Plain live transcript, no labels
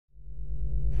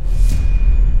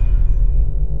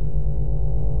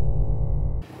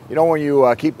You know, when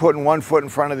you keep putting one foot in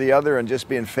front of the other and just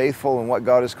being faithful in what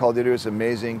God has called you to do, it's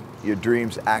amazing. Your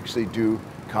dreams actually do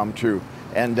come true.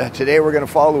 And today we're going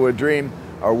to follow a dream.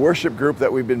 Our worship group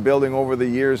that we've been building over the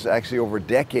years, actually over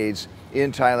decades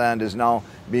in Thailand, is now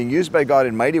being used by God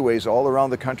in mighty ways all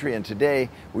around the country. And today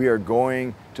we are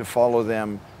going to follow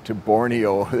them to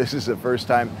Borneo. This is the first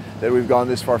time that we've gone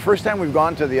this far. First time we've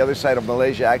gone to the other side of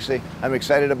Malaysia, actually. I'm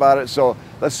excited about it. So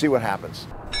let's see what happens.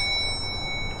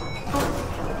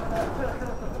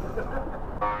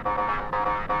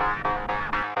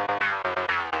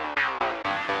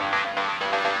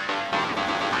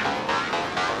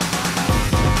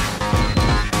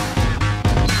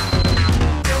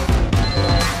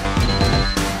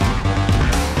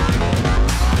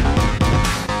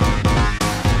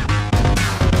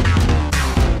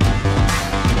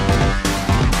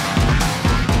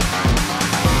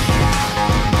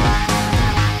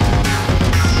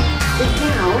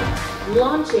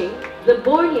 Launching the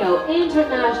Borneo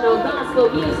International Gospel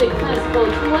Music Festival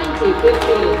 2015.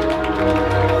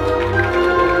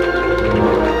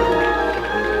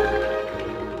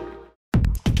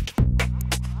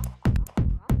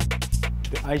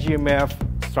 The IGMF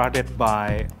started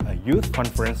by a youth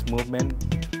conference movement,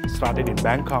 started in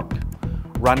Bangkok,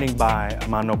 running by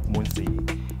Manop Munsi.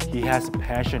 He has a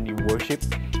passion in worship,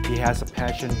 he has a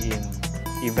passion in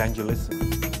evangelism.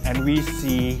 And we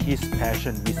see his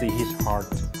passion, we see his heart.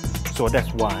 So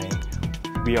that's why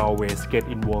we always get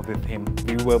involved with him.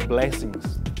 We were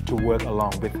blessings to work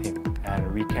along with him.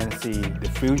 And we can see the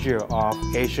future of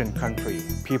Asian country.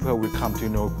 People will come to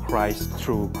know Christ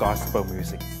through gospel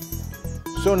music.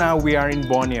 So now we are in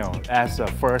Borneo as a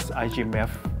first IGMF.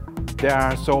 There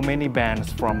are so many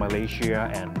bands from Malaysia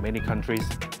and many countries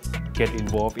get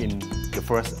involved in the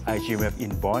first IGMF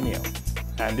in Borneo.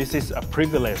 And this is a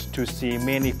privilege to see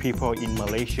many people in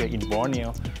Malaysia, in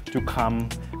Borneo, to come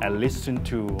and listen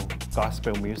to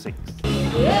gospel music.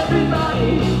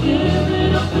 Everybody give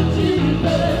it up to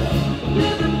Jesus.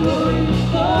 Give the glory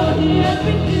for He has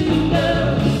been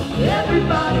Jesus.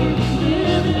 Everybody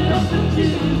give it up to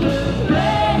Jesus.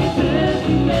 Praise His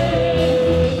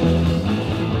name.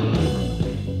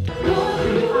 Lord,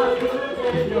 you are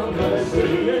good and your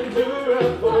mercy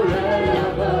endureth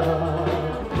forever.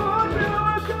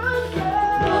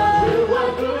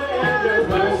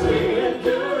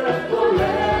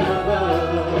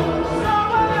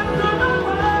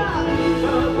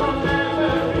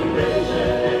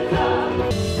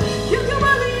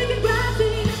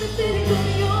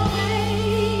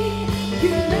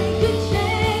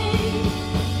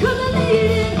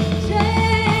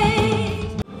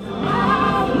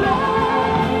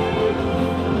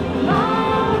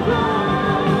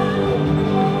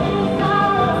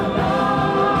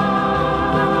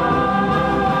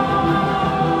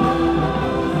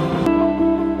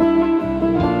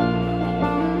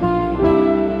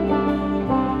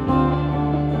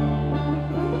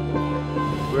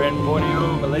 We're in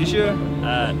Borneo, Malaysia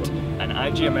at an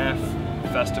IGMF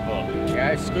festival.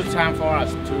 Yeah, it's a good time for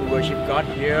us to worship God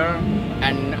here,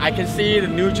 and I can see the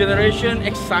new generation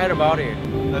excited about it.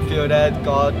 I feel that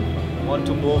God wants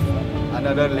to move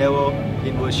another level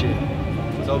in worship.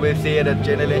 So we see the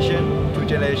generation to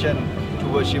generation to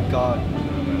worship God.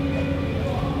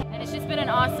 And it's just been an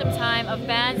awesome time of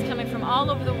bands coming from all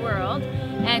over the world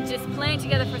and just playing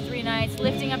together for 3 nights,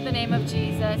 lifting up the name of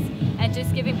Jesus, and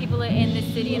just giving people in this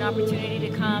city an opportunity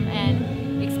to come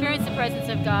and experience the presence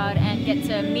of God and get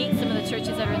to meet some of the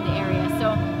churches that are in the area.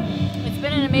 So it's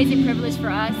been an amazing privilege for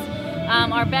us.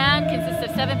 Our band consists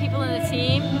of 7 people in the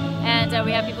team, and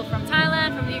we have people from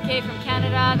Thailand, from the UK, from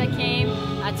Canada that came.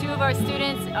 2 of our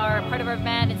students are part of our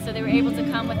band, and so they were able to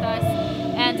come with us.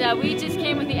 And we just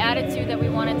came with the attitude that we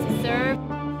wanted to serve.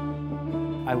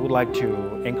 I would like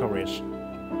to encourage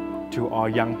to all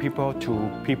young people, to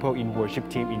people in worship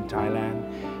team in Thailand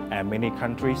and many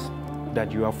countries,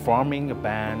 that you are forming a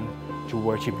band to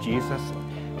worship Jesus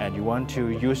and you want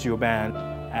to use your band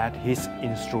as His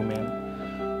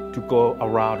instrument to go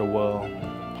around the world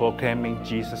proclaiming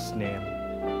Jesus' name,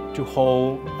 to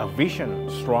hold a vision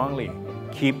strongly,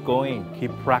 keep going,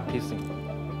 keep practicing,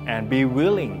 and be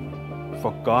willing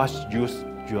for God to use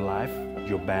your life,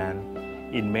 your band,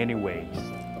 in many ways.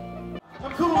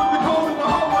 I'm cool with the cold in the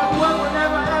whole wide world, we'll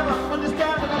never ever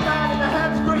understand that I'm bad in the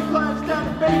hands, great plans, down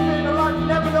and faith in a life you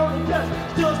never know the test.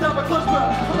 Still stand by close, but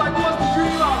like what's the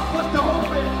dream of? What's the hope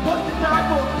in? What's the die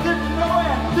for? This is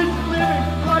nowhere, this is living.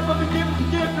 Life I've been given to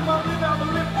give, and I'll live out the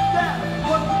live to death.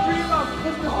 What's the dream of?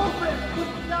 What's the hope in? What's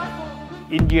the die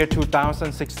for? In year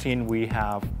 2016, we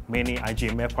have many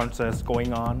IGMF concerts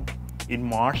going on. In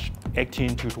March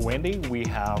 18 to 20, we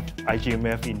have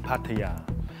IGMF in Pattaya.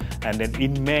 And then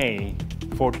in May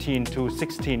 14 to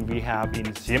 16, we have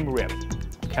in Siem Reap,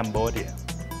 Cambodia.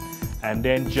 And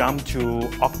then jump to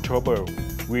October,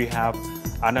 we have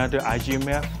another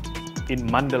IGMF in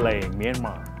Mandalay,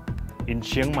 Myanmar, in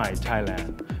Chiang Mai,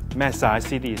 Thailand, Masai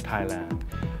City, Thailand,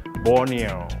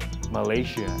 Borneo,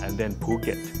 Malaysia, and then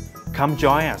Phuket. Come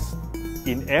join us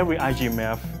in every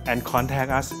IGMF and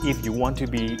contact us if you want to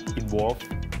be involved.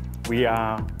 We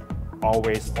are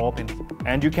always open.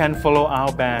 And you can follow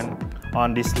our band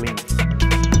on this link.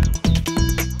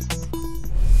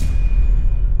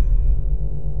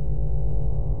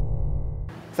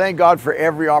 Thank God for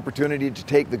every opportunity to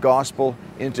take the gospel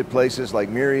into places like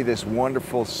Miri, this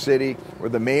wonderful city where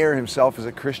the mayor himself is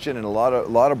a Christian and a lot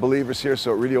of believers here,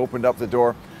 so it really opened up the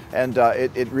door. And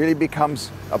it really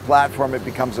becomes a platform, it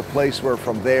becomes a place where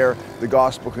from there the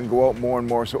gospel can go out more and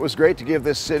more. So it was great to give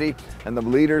this city and the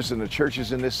leaders and the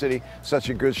churches in this city such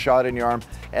a good shot in your arm.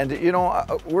 And you know,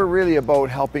 we're really about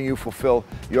helping you fulfill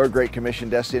your Great Commission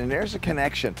destiny. And there's a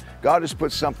connection. God has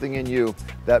put something in you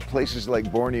that places like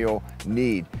Borneo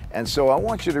need. And so I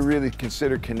want you to really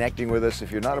consider connecting with us. If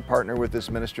you're not a partner with this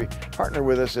ministry, partner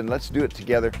with us and let's do it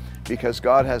together, because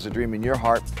God has a dream in your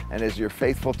heart, and as you're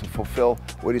faithful to fulfill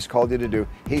what He's called you to do,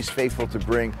 He's faithful to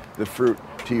bring the fruit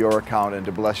to your account and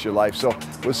to bless your life. So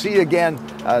we'll see you again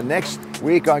next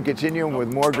week on Continuum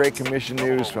with more Great Commission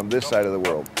news from this side of the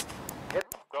world.